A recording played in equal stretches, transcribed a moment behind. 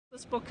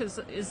This book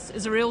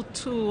is a real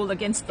tool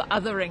against the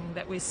othering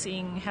that we're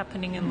seeing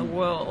happening in the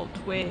world,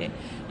 where,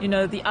 you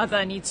know, the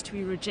other needs to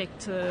be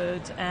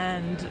rejected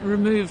and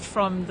removed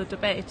from the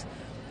debate.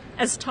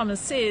 As Thomas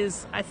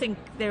says, I think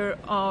there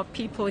are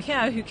people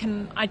here who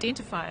can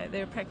identify.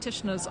 They're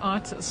practitioners,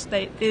 artists.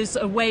 There's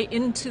a way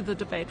into the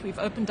debate. We've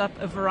opened up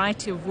a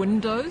variety of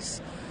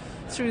windows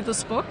through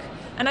this book.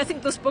 And I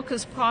think this book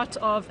is part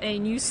of a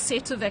new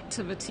set of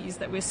activities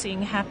that we're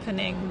seeing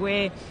happening,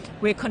 where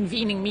we're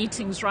convening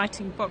meetings,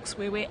 writing books,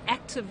 where we're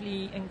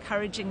actively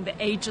encouraging the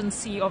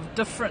agency of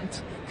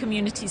different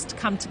communities to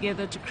come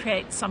together to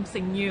create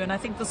something new. And I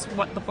think this is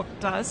what the book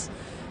does.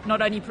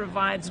 Not only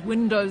provides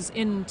windows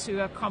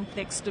into a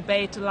complex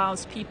debate,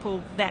 allows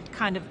people that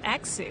kind of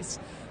access,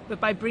 but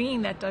by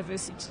bringing that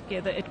diversity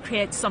together, it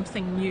creates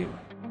something new.